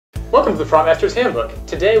Welcome to the Prop Master's Handbook.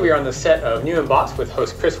 Today we are on the set of New and Boss with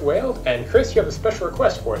host Chris Whale. And Chris, you have a special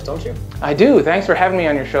request for us, don't you? I do. Thanks for having me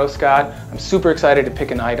on your show, Scott. I'm super excited to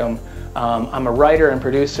pick an item. I'm a writer and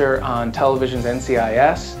producer on television's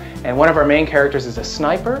NCIS, and one of our main characters is a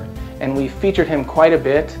sniper, and we featured him quite a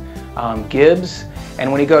bit, Gibbs. And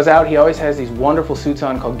when he goes out, he always has these wonderful suits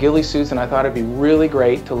on called ghillie suits, and I thought it'd be really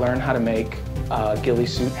great to learn how to make a ghillie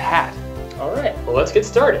suit hat. All right, well, let's get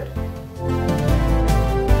started.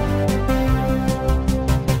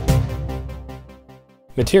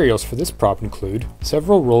 Materials for this prop include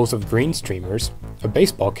several rolls of green streamers, a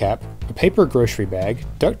baseball cap, a paper grocery bag,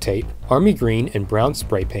 duct tape, army green and brown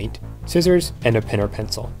spray paint, scissors, and a pen or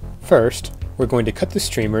pencil. First, we're going to cut the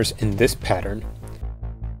streamers in this pattern.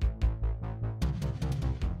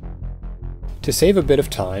 To save a bit of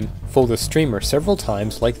time, fold the streamer several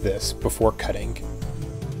times like this before cutting.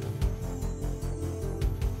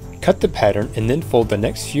 Cut the pattern and then fold the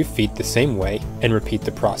next few feet the same way and repeat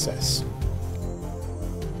the process.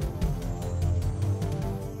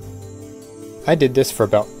 I did this for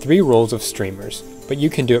about 3 rolls of streamers, but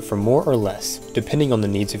you can do it for more or less, depending on the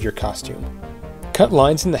needs of your costume. Cut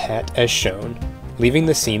lines in the hat as shown, leaving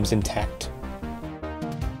the seams intact.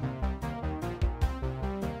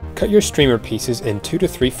 Cut your streamer pieces in 2 to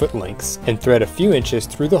 3 foot lengths and thread a few inches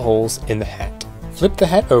through the holes in the hat. Flip the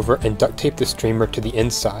hat over and duct tape the streamer to the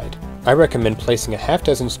inside. I recommend placing a half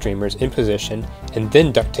dozen streamers in position and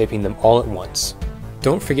then duct taping them all at once.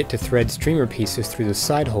 Don't forget to thread streamer pieces through the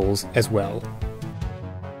side holes as well.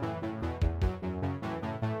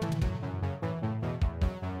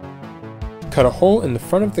 Cut a hole in the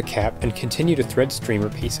front of the cap and continue to thread streamer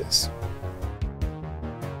pieces.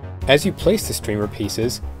 As you place the streamer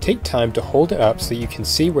pieces, take time to hold it up so you can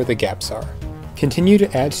see where the gaps are. Continue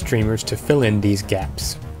to add streamers to fill in these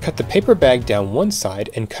gaps. Cut the paper bag down one side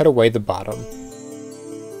and cut away the bottom.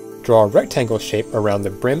 Draw a rectangle shape around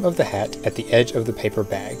the brim of the hat at the edge of the paper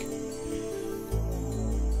bag.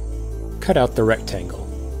 Cut out the rectangle.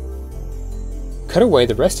 Cut away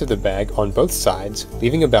the rest of the bag on both sides,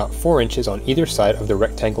 leaving about 4 inches on either side of the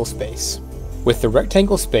rectangle space. With the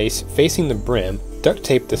rectangle space facing the brim, duct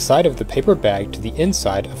tape the side of the paper bag to the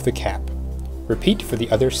inside of the cap. Repeat for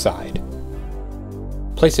the other side.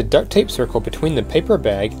 Place a duct tape circle between the paper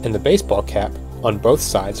bag and the baseball cap on both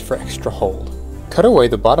sides for extra hold. Cut away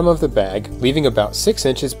the bottom of the bag, leaving about 6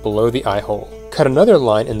 inches below the eye hole. Cut another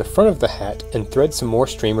line in the front of the hat and thread some more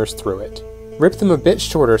streamers through it. Rip them a bit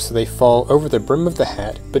shorter so they fall over the brim of the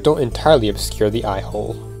hat, but don't entirely obscure the eye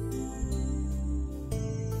hole.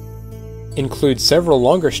 Include several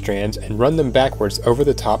longer strands and run them backwards over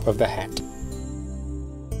the top of the hat.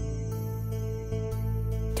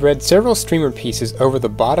 Thread several streamer pieces over the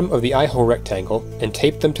bottom of the eye hole rectangle and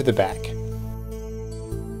tape them to the back.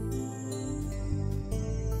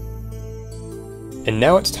 And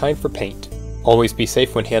now it's time for paint. Always be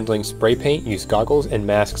safe when handling spray paint, use goggles and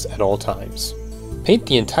masks at all times. Paint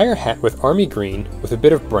the entire hat with army green with a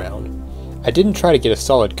bit of brown. I didn't try to get a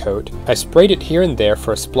solid coat, I sprayed it here and there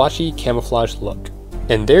for a splotchy camouflage look.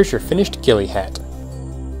 And there's your finished ghillie hat.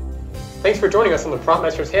 Thanks for joining us on the Prop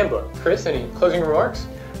Master's Handbook. Chris, any closing remarks?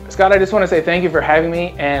 Scott, I just want to say thank you for having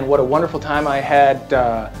me, and what a wonderful time I had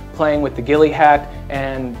playing with the ghillie hat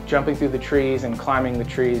and jumping through the trees and climbing the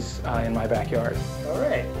trees in my backyard. All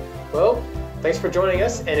right. Well, thanks for joining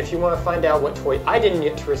us, and if you want to find out what toy I didn't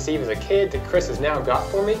get to receive as a kid that Chris has now got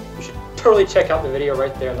for me, you should totally check out the video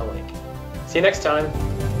right there in the link. See you next time.